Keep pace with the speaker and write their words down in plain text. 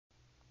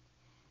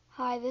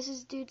Hi, this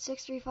is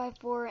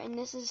Dude6354, and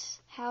this is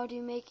how to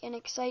make an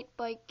Excite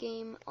bike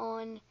game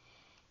on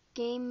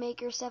Game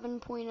Maker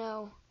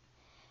 7.0.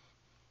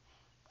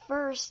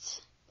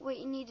 First, what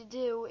you need to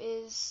do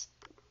is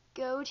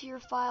go to your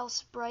file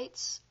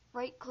sprites,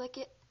 right-click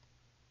it,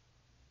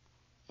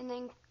 and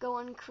then go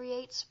on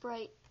Create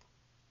Sprite.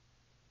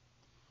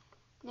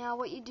 Now,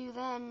 what you do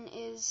then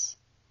is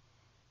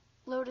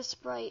load a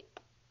sprite.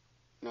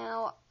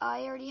 Now,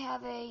 I already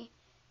have a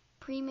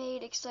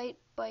pre-made Excite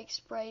bike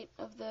sprite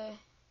of the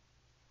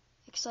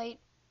Excite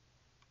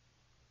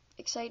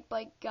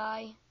bike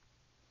guy.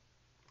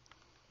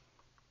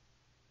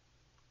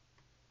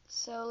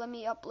 So let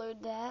me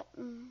upload that.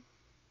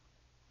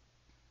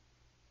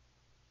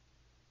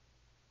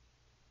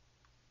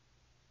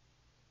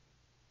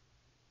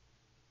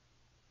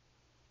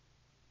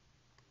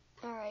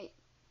 Alright.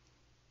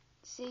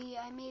 See,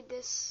 I made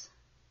this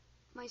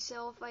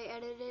myself. I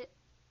edited it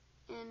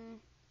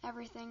and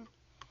everything.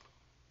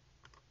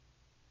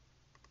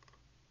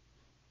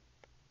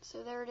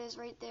 So there it is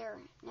right there.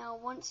 Now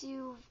once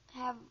you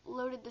have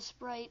loaded the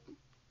sprite,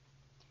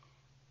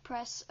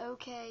 press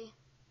OK.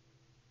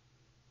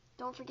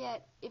 Don't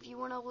forget, if you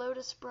want to load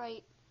a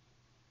sprite,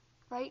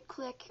 right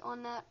click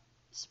on that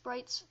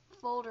sprites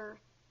folder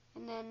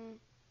and then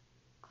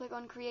click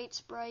on Create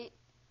Sprite,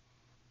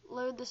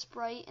 load the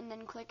sprite, and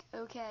then click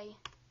OK.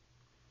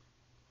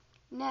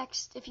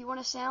 Next, if you want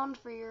a sound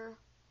for your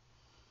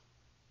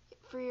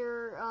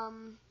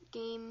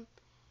game,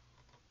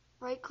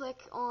 right click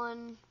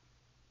on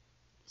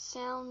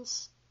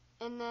Sounds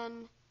and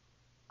then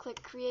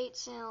click Create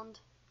Sound.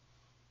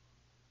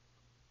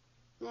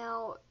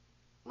 Now,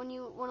 when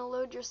you want to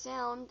load your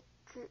sound,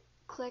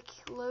 click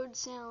Load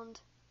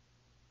Sound.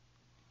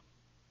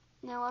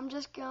 Now I'm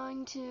just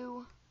going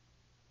to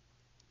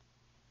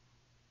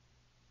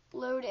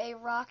load a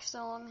rock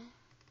song.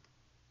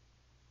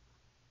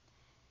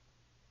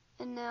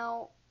 And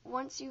now,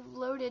 once you've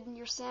loaded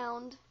your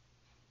sound,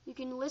 you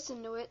can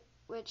listen to it,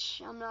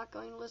 which I'm not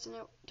going to listen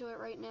to it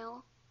right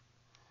now.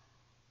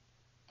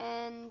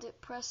 And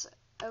press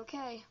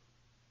OK.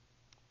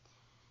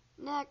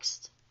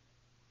 Next,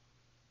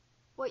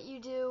 what you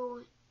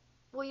do,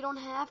 well, you don't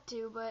have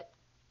to, but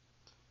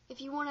if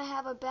you want to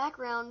have a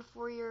background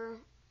for your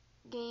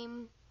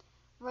game,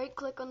 right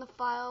click on the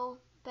file,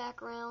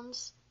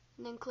 Backgrounds,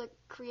 and then click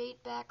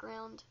Create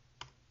Background.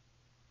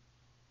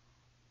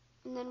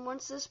 And then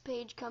once this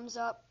page comes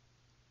up,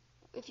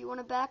 if you want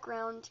a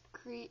background,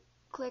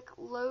 click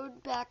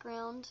Load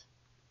Background.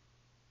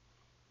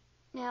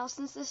 Now,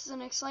 since this is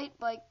an Excite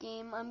bike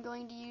game, I'm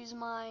going to use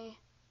my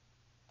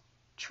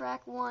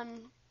Track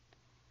 1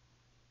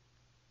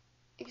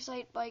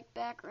 Excite bike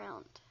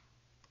background.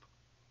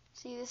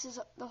 See, this is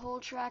the whole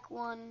Track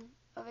 1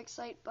 of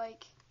Excite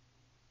bike.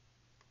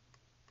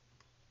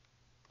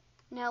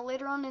 Now,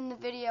 later on in the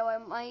video, I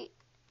might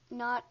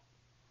not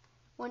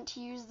want to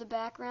use the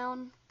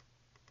background,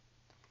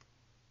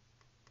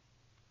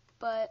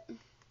 but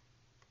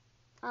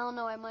I don't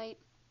know, I might.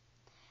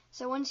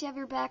 So once you have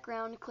your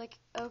background, click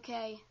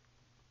OK.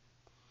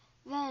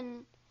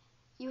 Then,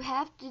 you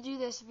have to do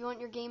this if you want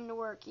your game to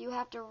work. You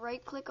have to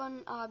right-click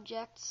on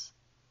Objects.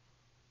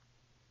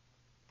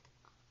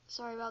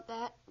 Sorry about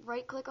that.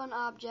 Right-click on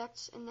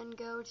Objects and then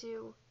go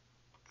to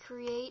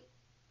Create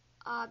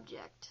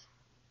Object.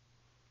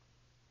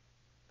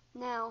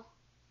 Now,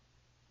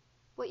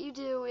 what you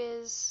do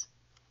is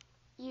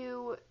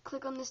you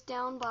click on this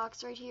down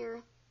box right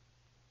here,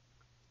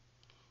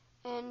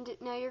 and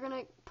now you're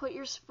going to put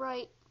your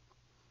sprite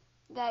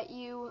that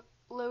you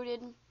loaded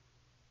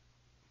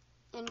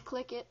and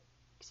click it,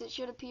 because it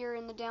should appear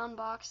in the down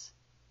box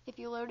if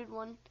you loaded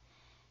one.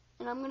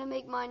 And I'm going to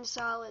make mine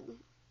solid.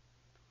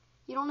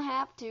 You don't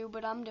have to,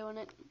 but I'm doing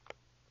it.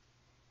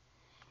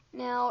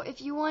 Now,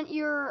 if you want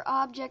your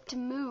object to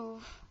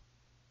move,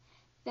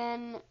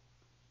 then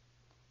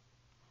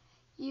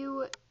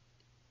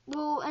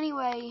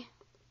anyway,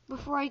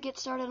 before I get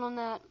started on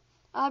that,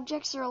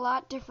 objects are a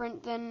lot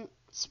different than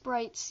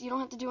sprites. You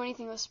don't have to do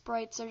anything with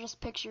sprites, they're just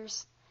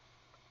pictures.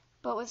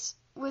 But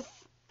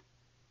with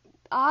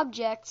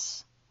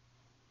objects,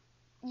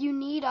 you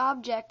need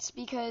objects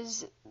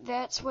because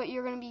that's what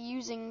you're going to be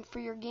using for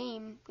your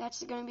game.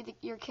 That's going to be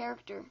your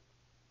character.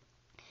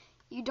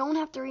 You don't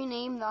have to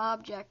rename the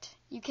object.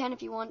 You can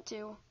if you want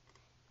to.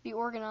 Be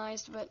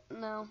organized, but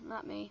no,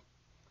 not me.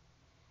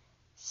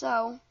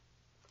 So,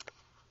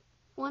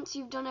 once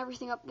you've done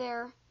everything up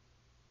there,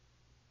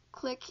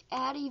 click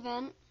Add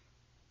Event.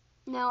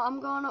 Now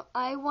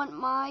I want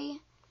my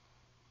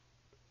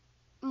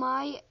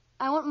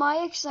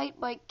Excite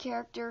bike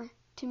character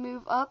to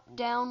move up,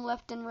 down,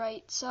 left, and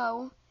right.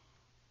 So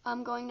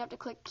I'm going to have to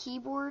click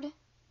Keyboard,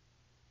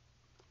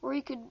 or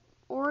you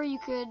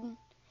could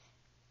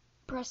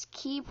press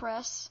Key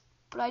Press,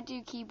 but I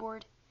do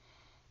Keyboard,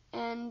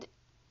 and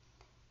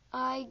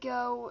I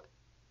go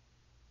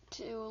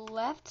to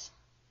left,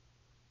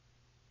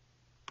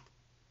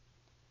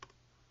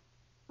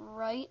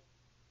 right,